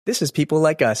This is People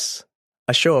Like Us,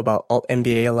 a show about Alt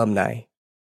MBA alumni.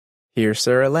 Here's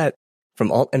Sara Leth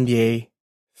from Alt MBA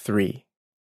 3.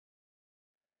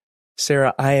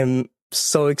 Sara, I am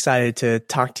so excited to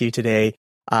talk to you today.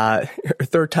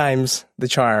 Third time's the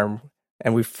charm,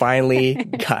 and we finally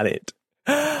got it.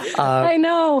 I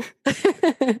know.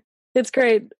 It's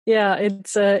great. Yeah,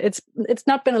 it's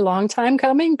not been a long time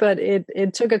coming, but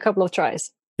it took a couple of tries.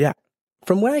 Yeah.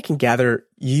 From what I can gather,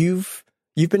 you've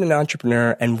been an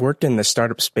entrepreneur and worked in the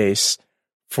startup space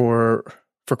for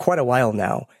quite a while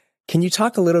now. Can you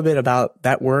talk a little bit about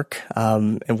that work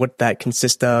and what that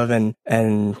consists of, and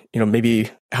maybe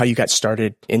how you got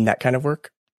started in that kind of work?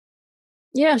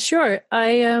 Yeah, sure.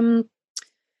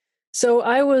 So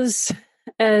I was,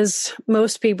 as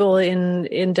most people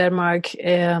in Denmark,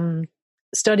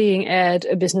 studying at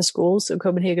a business school, so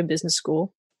Copenhagen Business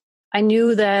School. I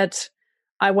knew that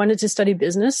I wanted to study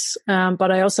business,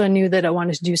 but I also knew that I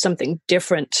wanted to do something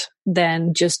different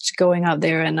than just going out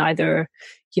there and either,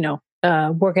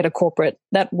 work at a corporate.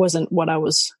 That wasn't what I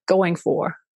was going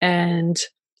for. And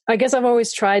I guess I've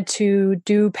always tried to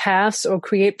do paths or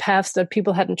create paths that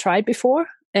people hadn't tried before.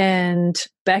 And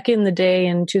back in the day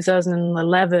in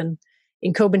 2011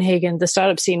 in Copenhagen, the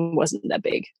startup scene wasn't that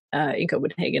big in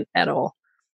Copenhagen at all.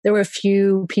 There were a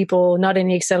few people, not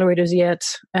any accelerators yet,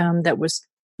 that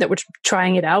were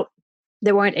trying it out.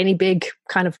 There weren't any big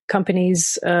kind of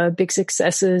companies, big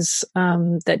successes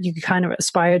that you could kind of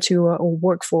aspire to or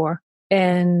work for.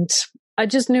 And I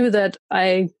just knew that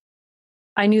I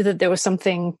knew that there was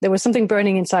something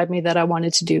burning inside me that I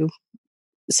wanted to do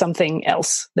something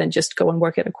else than just go and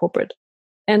work at a corporate.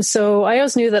 And so I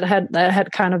always knew that I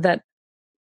had kind of that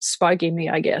spark in me,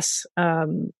 I guess.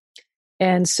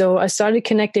 And so I started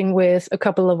connecting with a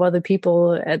couple of other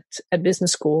people at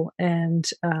business school, and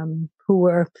who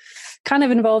were kind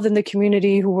of involved in the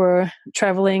community, who were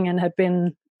traveling and had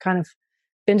been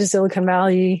to Silicon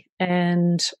Valley.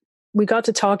 And we got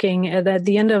to talking at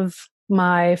the end of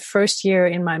my first year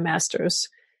in my master's.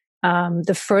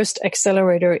 The first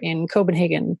accelerator in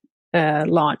Copenhagen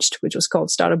launched, which was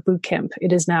called Startup Bootcamp.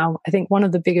 It is now, I think, one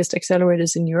of the biggest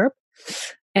accelerators in Europe.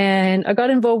 And I got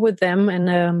involved with them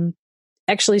and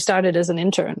actually started as an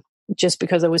intern just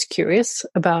because I was curious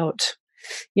about,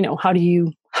 how do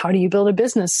you build a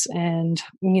business, and,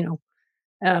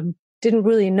 didn't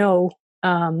really know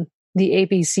the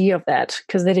ABC of that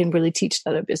because they didn't really teach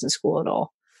that at business school at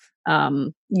all.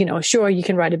 Sure, you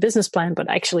can write a business plan, but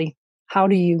actually, how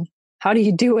do you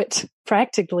do it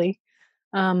practically?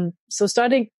 So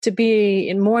starting to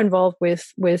be more involved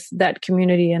with that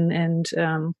community and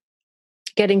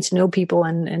getting to know people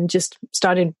and just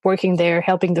started working there,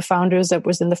 helping the founders that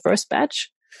was in the first batch,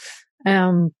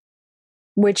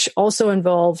 which also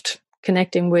involved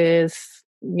connecting with,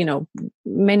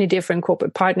 many different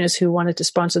corporate partners who wanted to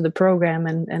sponsor the program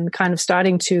and kind of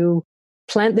starting to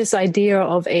plant this idea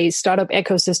of a startup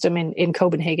ecosystem in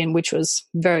Copenhagen, which was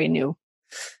very new.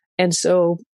 And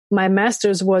so my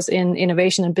master's was in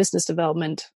innovation and business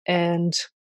development. And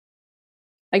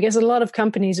I guess a lot of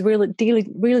companies really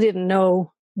didn't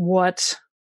know what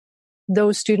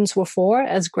those students were for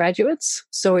as graduates.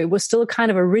 So it was still kind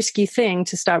of a risky thing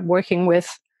to start working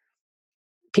with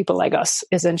people like us,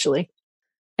 essentially.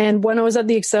 And when I was at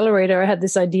the accelerator, I had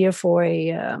this idea for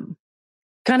a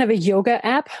kind of a yoga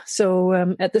app.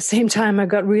 So at the same time, I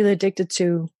got really addicted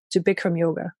to Bikram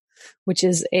yoga, which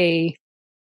is a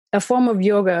form of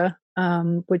yoga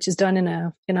which is done in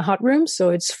a hot room. So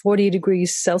it's 40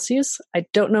 degrees Celsius. I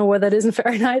don't know what that is in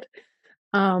Fahrenheit.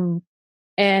 And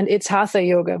it's hatha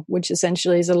yoga, which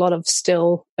essentially is a lot of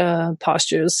still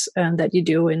postures that you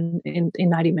do in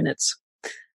 90 minutes.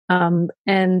 And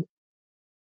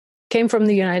came from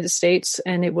the United States,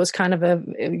 and it was kind of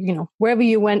wherever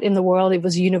you went in the world, it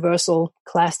was a universal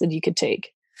class that you could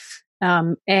take.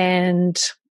 And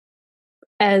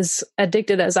as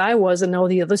addicted as I was and all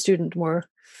the other students were,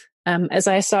 as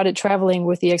I started traveling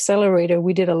with the accelerator,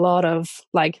 we did a lot of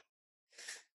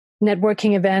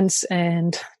networking events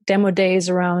and demo days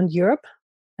around Europe.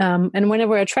 And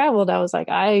whenever I traveled, I was like,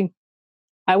 I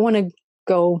want to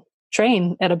go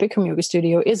train at a Bikram yoga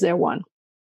studio. Is there one?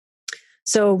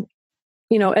 So,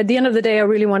 at the end of the day, I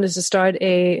really wanted to start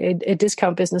a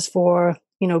discount business for,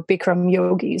 Bikram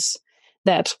yogis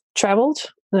that traveled,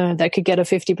 that could get a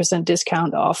 50%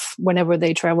 discount off whenever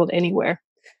they traveled anywhere.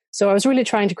 So I was really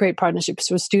trying to create partnerships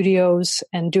with studios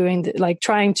and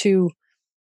trying to,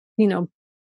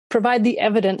 provide the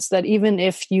evidence that even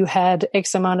if you had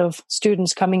X amount of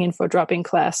students coming in for a drop-in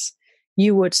class,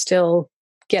 you would still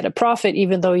get a profit,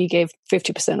 even though you gave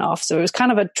 50% off. So it was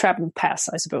kind of a trap and pass,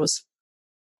 I suppose.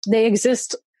 They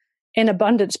exist in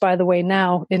abundance, by the way,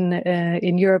 now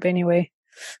in Europe anyway.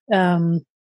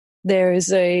 There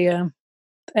is I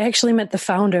actually met the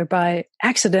founder by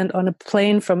accident on a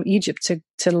plane from Egypt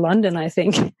to London, I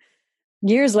think,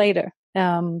 years later.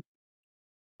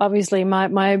 Obviously,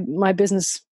 my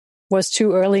business was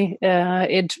too early.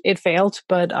 It failed,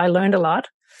 but I learned a lot.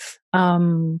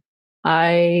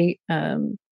 I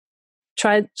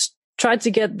tried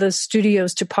to get the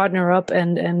studios to partner up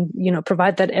and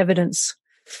provide that evidence.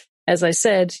 As I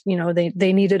said,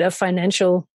 they needed a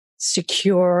financial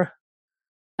secure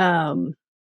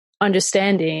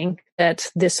understanding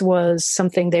that this was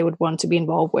something they would want to be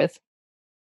involved with.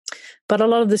 But a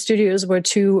lot of the studios were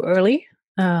too early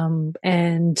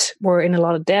and were in a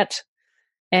lot of debt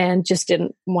and just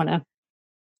didn't want to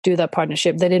do that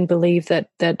partnership. They didn't believe that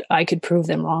I could prove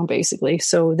them wrong, basically.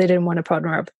 So they didn't want to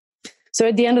partner up. So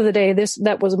at the end of the day,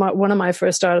 that was one of my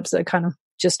first startups that kind of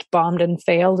just bombed and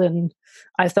failed. And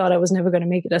I thought I was never going to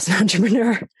make it as an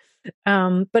entrepreneur.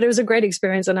 But it was a great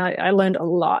experience and I learned a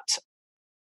lot.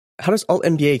 How does Alt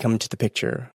MBA come into the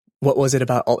picture? What was it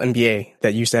about Alt MBA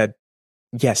that you said,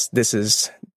 yes, this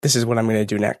is what I'm going to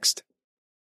do next?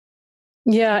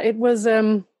 Yeah, it was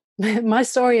my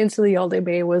story into the Alt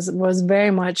MBA was very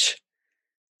much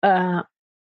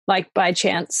like by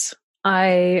chance.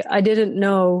 I didn't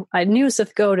know. I knew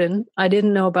Seth Godin. I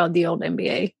didn't know about the Alt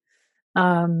MBA.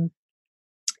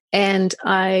 And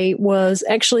I was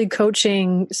actually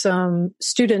coaching some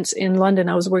students in London.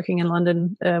 I was working in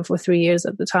London for 3 years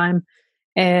at the time.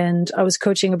 And I was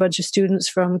coaching a bunch of students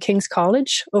from King's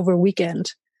College over a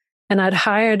weekend. And I'd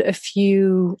hired a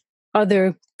few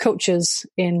other coaches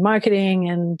in marketing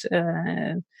and,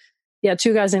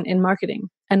 2 guys in marketing.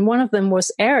 And one of them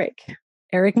was Eric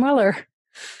Muller.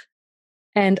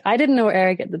 And I didn't know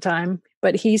Eric at the time,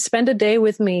 but he spent a day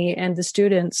with me and the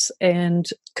students and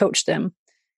coached them.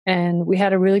 And we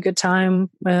had a really good time.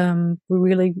 We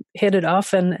really hit it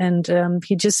off. And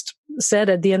he just said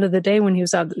at the end of the day when he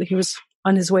was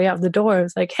on his way out the door, it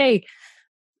was like, hey,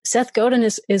 Seth Godin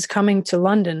is coming to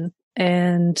London.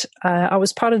 And I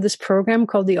was part of this program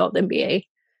called the Alt MBA.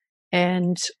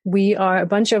 And we are a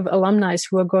bunch of alumni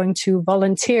who are going to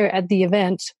volunteer at the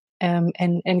event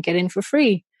and get in for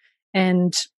free.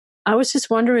 And I was just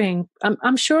wondering,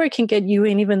 I'm sure I can get you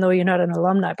in even though you're not an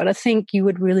alumni, but I think you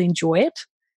would really enjoy it.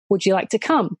 Would you like to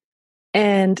come?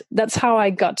 And that's how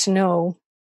I got to know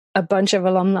a bunch of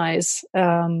alumni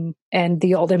and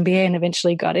the Alt MBA and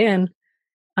eventually got in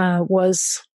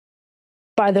was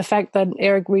by the fact that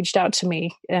Eric reached out to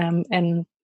me. And,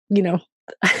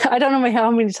 I don't know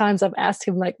how many times I've asked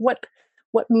him, like, what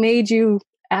made you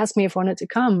ask me if I wanted to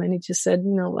come? And he just said,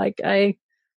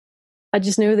 I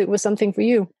just knew that it was something for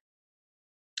you.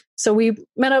 So we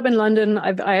met up in London.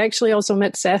 I actually also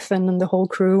met Seth and the whole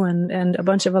crew and a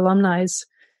bunch of alumni.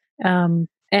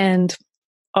 And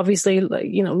obviously,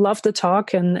 loved the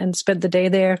talk and spent the day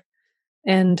there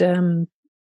and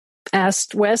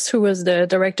asked Wes, who was the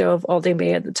director of Alt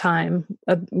MBA at the time,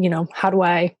 how do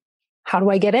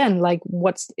I get in? Like,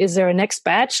 is there a next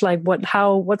batch? Like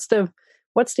what's the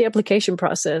application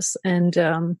process?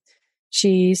 And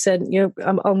she said,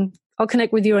 I'll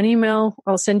connect with you on email.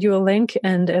 I'll send you a link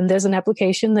and there's an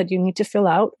application that you need to fill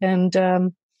out. And,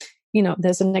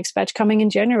 there's a next batch coming in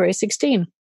January 16.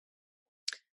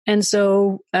 And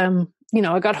so,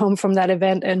 I got home from that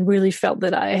event and really felt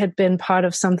that I had been part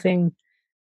of something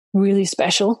really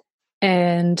special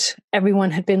and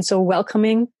everyone had been so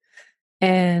welcoming.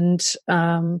 And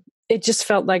it just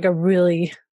felt like a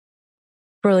really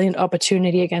brilliant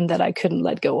opportunity again that I couldn't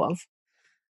let go of.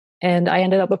 And I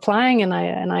ended up applying and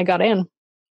I got in.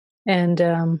 And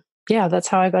that's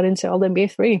how I got into Alt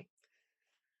MBA 3.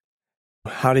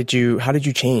 How did you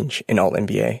change in Alt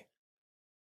MBA?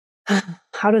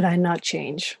 How did I not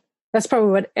change? That's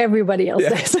probably what everybody else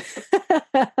says.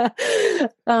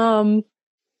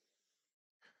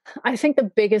 I think the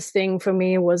biggest thing for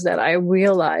me was that I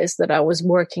realized that I was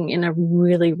working in a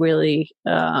really, really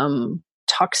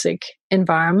toxic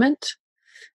environment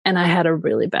and I had a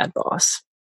really bad boss.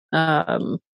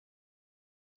 And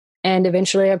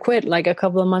eventually I quit. Like a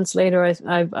couple of months later,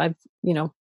 I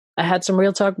had some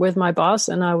real talk with my boss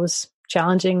and I was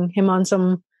challenging him on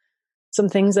some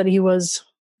things that he was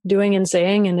doing and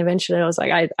saying. And eventually I was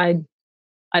like, I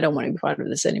don't want to be part of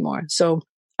this anymore. So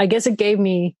I guess it gave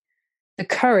me the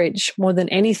courage more than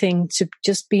anything to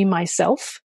just be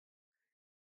myself.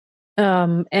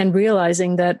 And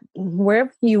realizing that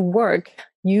wherever you work,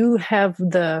 you have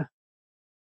the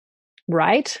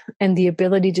right and the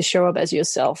ability to show up as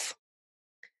yourself.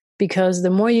 Because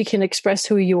the more you can express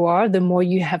who you are, the more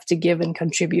you have to give and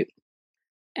contribute.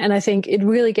 And I think it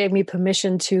really gave me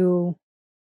permission to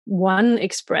one,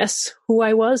 express who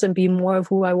I was and be more of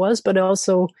who I was, but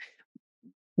also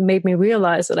made me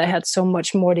realize that I had so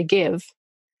much more to give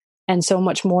and so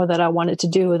much more that I wanted to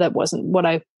do that wasn't what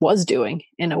I was doing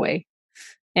in a way.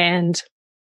 And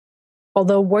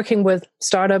although working with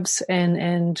startups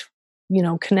and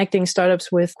connecting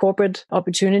startups with corporate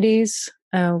opportunities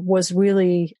was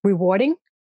really rewarding,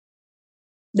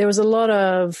 there was a lot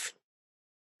of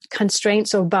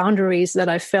constraints or boundaries that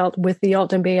I felt with the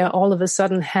Alt MBA. All of a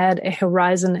sudden had a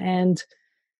horizon and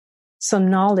some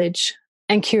knowledge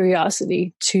and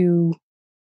curiosity to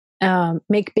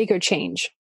make bigger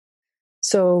change.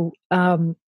 So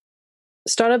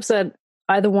startups that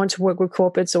either want to work with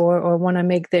corporates or want to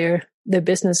make their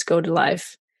business go to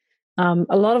life.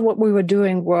 A lot of what we were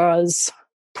doing was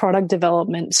product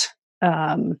development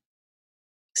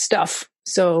stuff.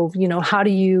 So, how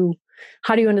do you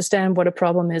understand what a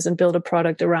problem is and build a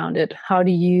product around it? How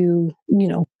do you,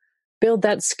 build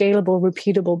that scalable,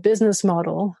 repeatable business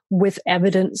model with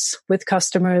evidence, with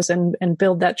customers, and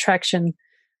build that traction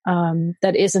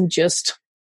that isn't just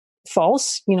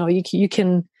false. You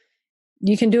can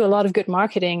do a lot of good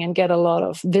marketing and get a lot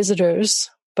of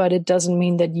visitors, but it doesn't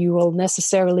mean that you will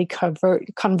necessarily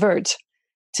convert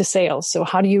to sales. So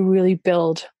how do you really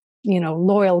build,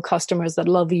 loyal customers that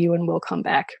love you and will come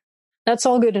back? That's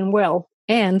all good and well.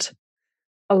 And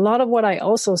a lot of what I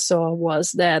also saw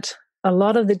was that a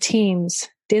lot of the teams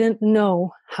didn't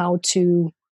know how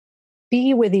to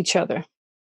be with each other.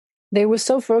 They were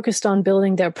so focused on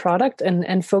building their product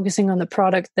and focusing on the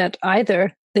product that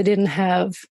either they didn't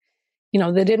have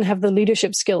the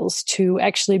leadership skills to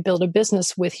actually build a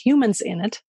business with humans in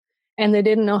it, and they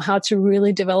didn't know how to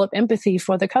really develop empathy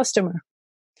for the customer.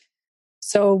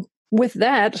 So with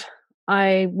that,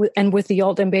 and with the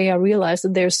Alt MBA, I realized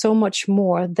that there's so much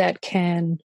more that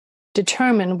can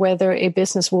determine whether a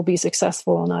business will be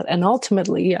successful or not. And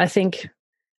ultimately, I think,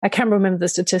 I can't remember the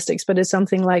statistics, but it's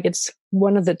something like it's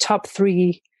one of the top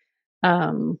 3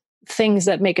 things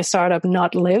that make a startup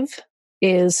not live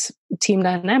is team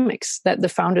dynamics, that the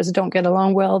founders don't get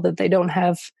along well, that they don't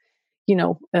have,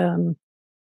 the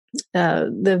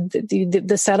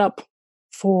setup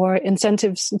for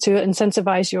incentives to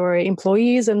incentivize your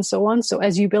employees and so on. So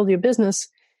as you build your business,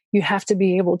 you have to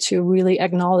be able to really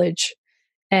acknowledge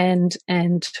and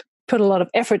put a lot of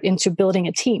effort into building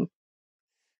a team.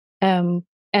 And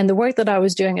the work that I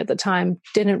was doing at the time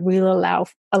didn't really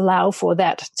allow for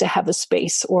that to have a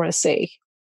space or a say.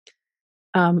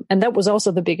 And that was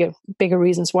also the bigger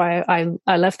reasons why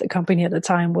I left the company at the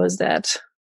time, was that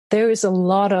there is a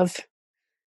lot of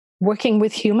working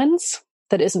with humans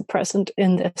that isn't present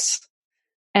in this.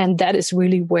 And that is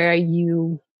really where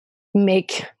you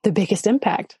make the biggest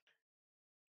impact.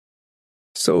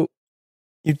 So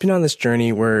you'd been on this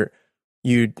journey where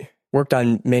you'd worked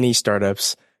on many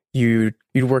startups. You'd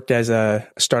worked as a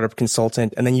startup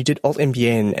consultant, and then you did Alt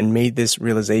MBA and made this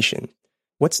realization.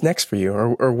 What's next for you,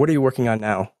 or what are you working on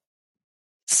now?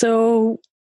 So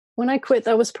when I quit,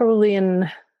 that was probably in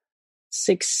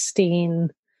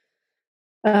 2016,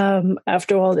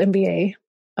 after Alt MBA.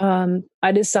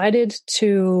 I decided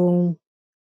to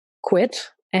quit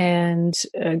and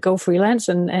go freelance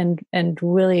and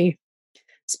really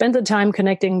spend the time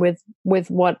connecting with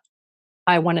what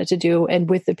I wanted to do and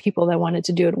with the people that I wanted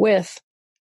to do it with.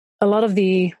 A lot of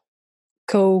the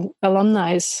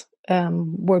co-alumni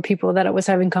were people that I was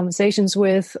having conversations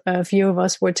with. A few of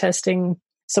us were testing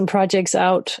some projects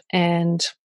out, and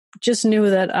just knew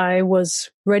that I was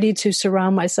ready to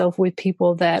surround myself with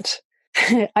people that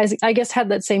I guess had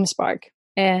that same spark.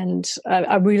 And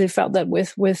I really felt that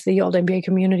with the Alt MBA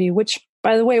community, which,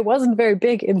 by the way, wasn't very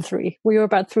big in 3. We were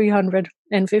about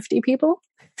 350 people.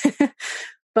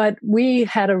 But we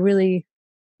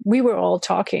were all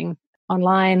talking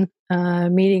online,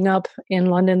 meeting up in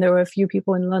London. There were a few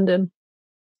people in London.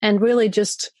 And really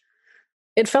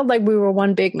it felt like we were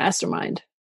one big mastermind,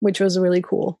 which was really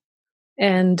cool.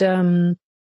 And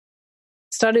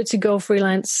started to go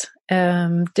freelance,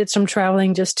 did some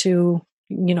traveling just to,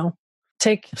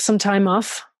 take some time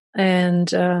off, and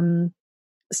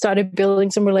started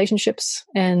building some relationships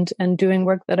and doing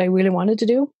work that I really wanted to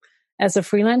do as a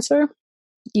freelancer.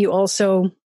 You also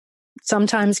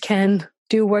sometimes can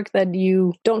do work that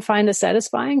you don't find as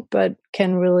satisfying, but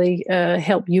can really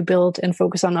help you build and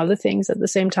focus on other things at the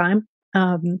same time.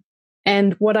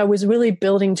 And what I was really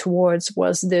building towards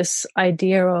was this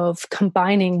idea of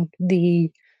combining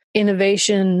the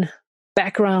innovation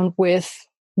background with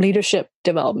leadership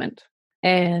development.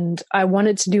 And I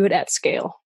wanted to do it at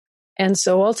scale. And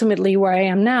so ultimately where I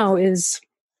am now is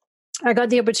I got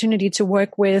the opportunity to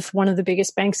work with one of the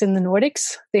biggest banks in the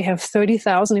Nordics. They have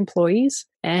 30,000 employees,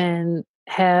 and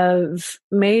have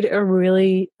made a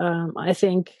really, I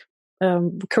think,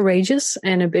 courageous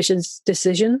and ambitious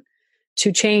decision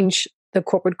to change the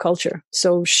corporate culture.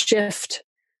 So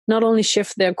not only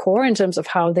shift their core in terms of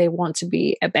how they want to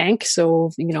be a bank.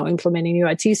 So, implementing new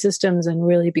IT systems and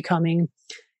really becoming,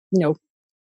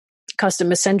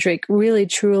 customer centric, really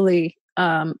truly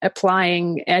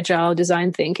applying agile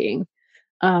design thinking,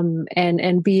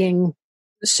 and being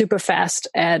super fast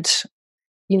at,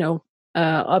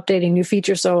 updating new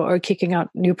features or kicking out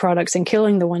new products and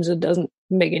killing the ones that doesn't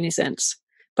make any sense.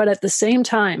 But at the same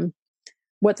time,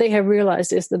 what they have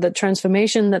realized is that the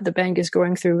transformation that the bank is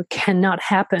going through cannot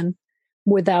happen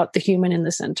without the human in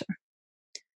the center.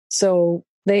 So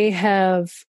they have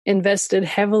invested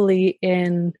heavily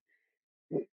in,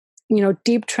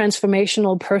 deep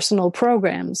transformational personal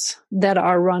programs that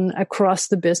are run across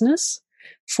the business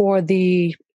for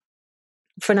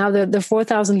now the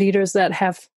 4,000 leaders that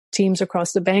have teams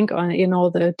across the bank in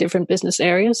all the different business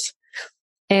areas,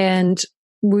 and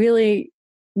really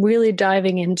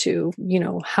diving into,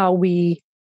 how we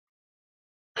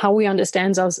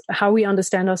understand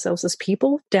ourselves as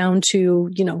people, down to,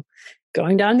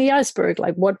 going down the iceberg.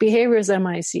 Like, what behaviors am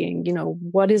I seeing?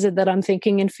 What is it that I'm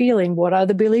thinking and feeling? What are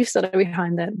the beliefs that are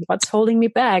behind that? What's holding me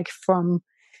back from,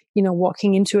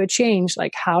 walking into a change?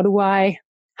 Like, how do I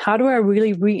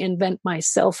really reinvent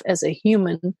myself as a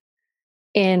human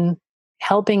in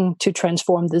helping to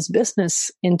transform this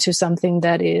business into something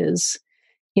that is,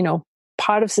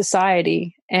 part of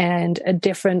society and a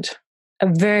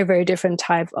very, very different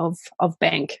type of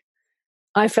bank.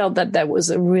 I felt that was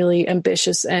a really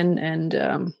ambitious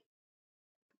and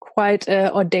quite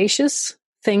audacious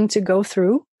thing to go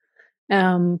through.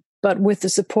 But with the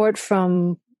support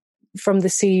from the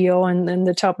CEO and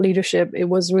the top leadership, it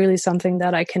was really something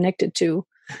that I connected to.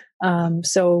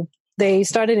 So they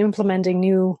started implementing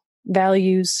new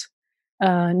values,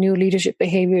 new leadership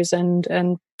behaviors,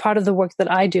 and part of the work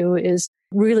that I do is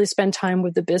really spend time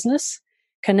with the business,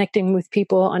 connecting with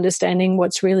people, understanding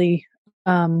what's really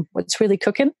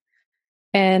cooking,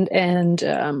 and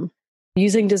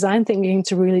using design thinking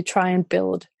to really try and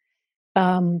build,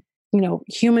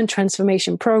 human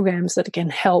transformation programs that can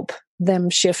help them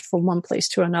shift from one place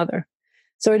to another.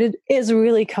 So it is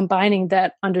really combining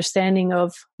that understanding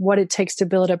of what it takes to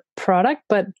build a product,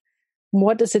 but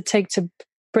what does it take to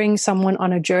bring someone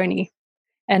on a journey,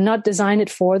 and not design it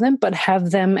for them, but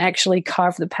have them actually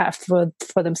carve the path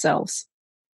for themselves.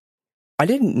 I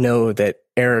didn't know that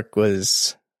Eric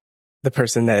was the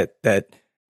person that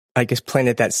I guess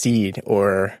planted that seed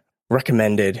or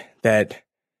recommended that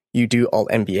you do alt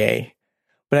MBA.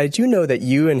 But I do know that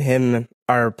you and him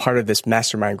are part of this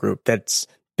mastermind group that's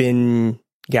been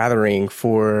gathering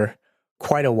for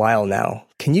quite a while now.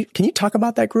 Can you talk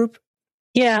about that group?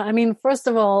 Yeah, I mean, first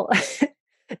of all,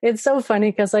 it's so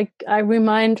funny because I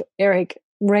remind Eric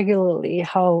regularly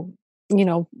how,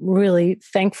 really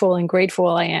thankful and grateful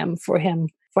I am for him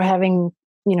for having,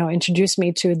 introduced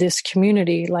me to this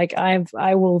community. Like,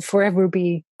 I will forever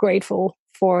be grateful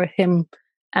for him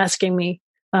asking me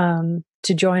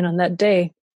to join on that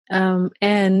day.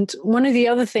 And one of the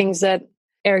other things that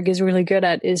Eric is really good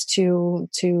at is to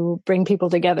bring people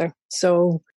together.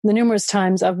 So the numerous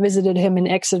times I've visited him in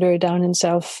Exeter down in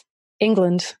South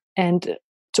England, and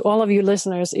to all of you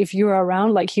listeners, if you're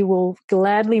around, like, he will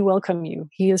gladly welcome you.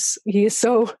 He is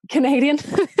so Canadian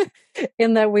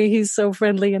in that way. He's so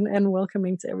friendly and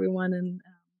welcoming to everyone.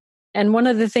 And one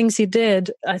of the things he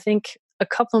did, I think a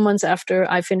couple of months after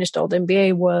I finished Alt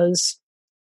MBA, was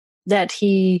that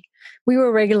we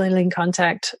were regularly in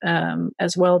contact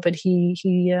as well, but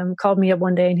he called me up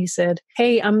one day and he said,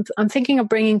 "Hey, I'm thinking of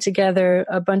bringing together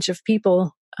a bunch of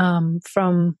people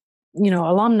from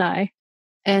alumni,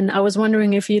 and I was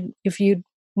wondering if you'd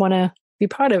want to be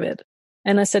part of it."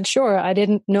 And I said, "Sure." I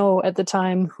didn't know at the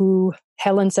time who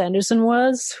Helen Sanderson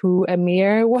was, who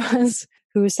Amir was,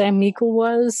 who Sam Meikle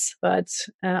was, but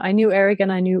I knew Eric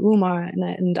and I knew Umar,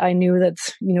 and I knew that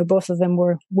both of them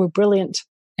were brilliant,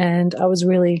 and I was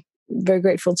really very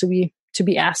grateful to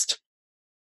be asked.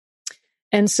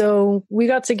 And so we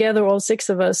got together, all six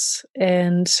of us,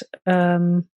 and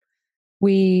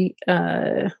we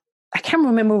I can't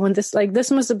remember when this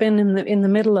must have been in the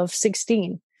middle of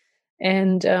 2016.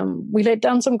 And we laid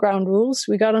down some ground rules.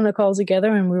 We got on a call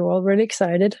together, and we were all really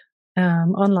excited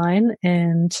online.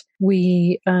 And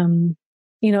we,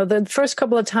 the first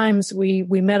couple of times we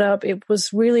met up, it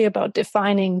was really about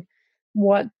defining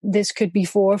what this could be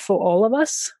for all of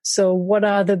us. So what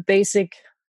are the basic,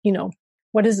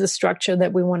 what is the structure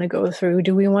that we want to go through?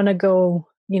 Do we want to go,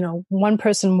 one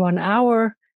person 1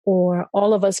 hour, or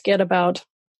all of us get about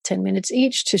 10 minutes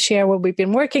each to share what we've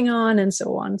been working on and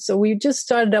so on. So we just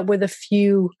started up with a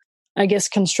few, I guess,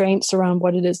 constraints around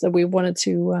what it is that we wanted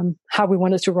to, how we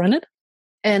wanted to run it.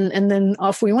 And then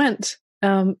off we went.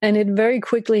 And it very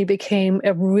quickly became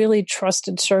a really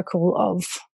trusted circle of,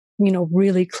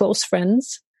 really close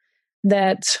friends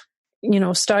that,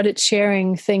 started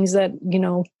sharing things that,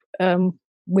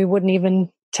 we wouldn't even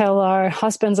tell our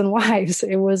husbands and wives.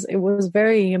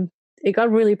 It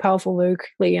got really powerful very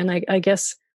quickly. And I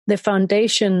guess the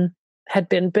foundation had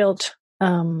been built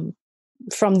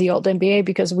from the old MBA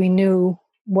because we knew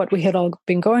what we had all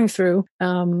been going through,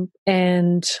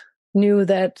 and knew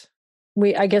that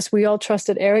we all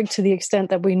trusted Eric to the extent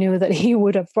that we knew that he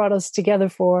would have brought us together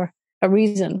for a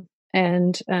reason,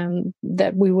 and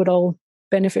that we would all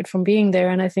benefit from being there.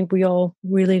 And I think we all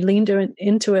really leaned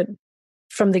into it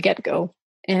from the get-go.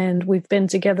 And we've been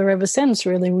together ever since,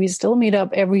 really. We still meet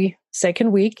up every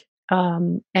second week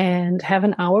and have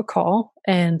an hour call.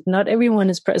 And not everyone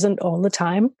is present all the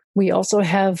time. We also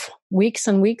have weeks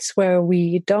and weeks where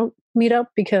we don't meet up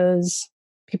because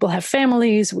people have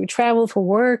families, we travel for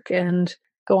work and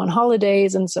go on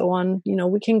holidays and so on.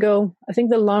 We can go, I think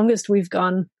the longest we've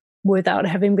gone without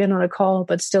having been on a call,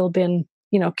 but still been,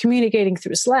 communicating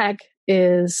through Slack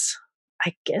is,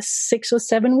 I guess, 6 or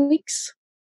 7 weeks.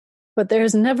 But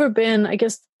there's never been, I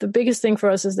guess the biggest thing for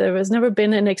us is there has never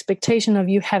been an expectation of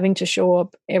you having to show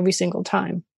up every single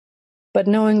time. But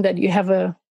knowing that you have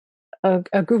a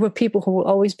group of people who will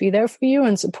always be there for you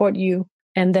and support you,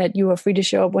 and that you are free to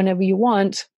show up whenever you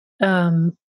want,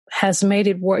 has made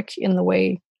it work in the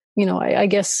way, I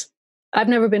guess I've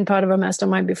never been part of a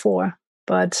mastermind before,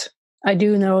 but I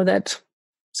do know that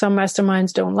some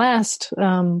masterminds don't last.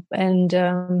 We've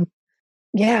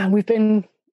been,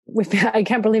 I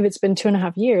can't believe it's been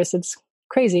 2.5 years. It's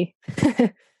crazy.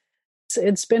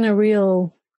 It's been a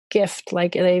real gift.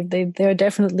 Like they're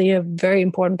definitely a very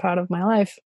important part of my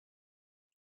life.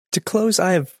 To close,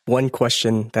 I have one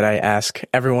question that I ask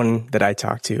everyone that I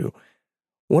talk to.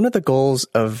 One of the goals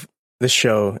of the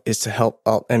show is to help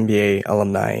Alt MBA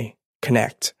alumni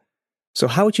connect. So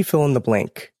how would you fill in the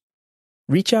blank?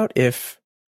 Reach out if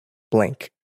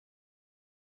blank.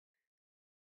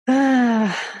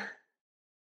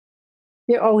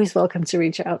 You're always welcome to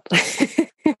reach out.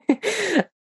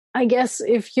 I guess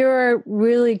if you're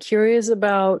really curious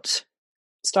about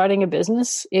starting a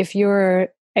business, if you're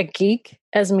a geek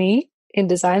as me in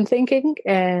design thinking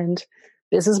and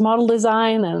business model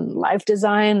design and life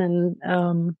design, and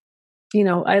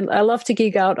I love to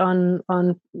geek out on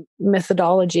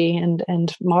methodology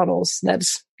and models.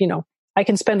 That's I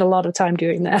can spend a lot of time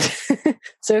doing that.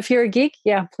 So if you're a geek,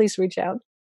 please reach out.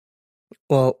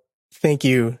 Well, thank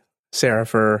you, Sara,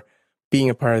 for being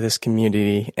a part of this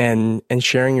community and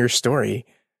sharing your story.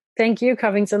 Thank you,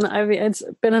 Covington. It's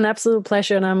been an absolute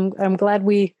pleasure, and I'm glad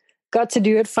we got to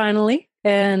do it finally.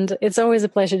 And it's always a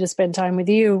pleasure to spend time with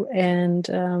you.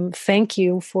 And thank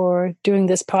you for doing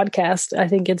this podcast. I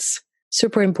think it's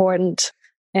super important.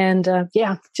 And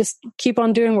just keep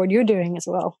on doing what you're doing as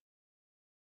well.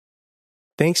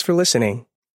 Thanks for listening.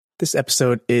 This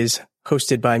episode is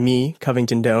hosted by me,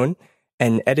 Covington Doan,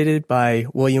 and edited by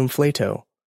William Flato.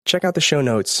 Check out the show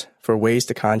notes for ways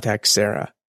to contact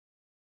Sara.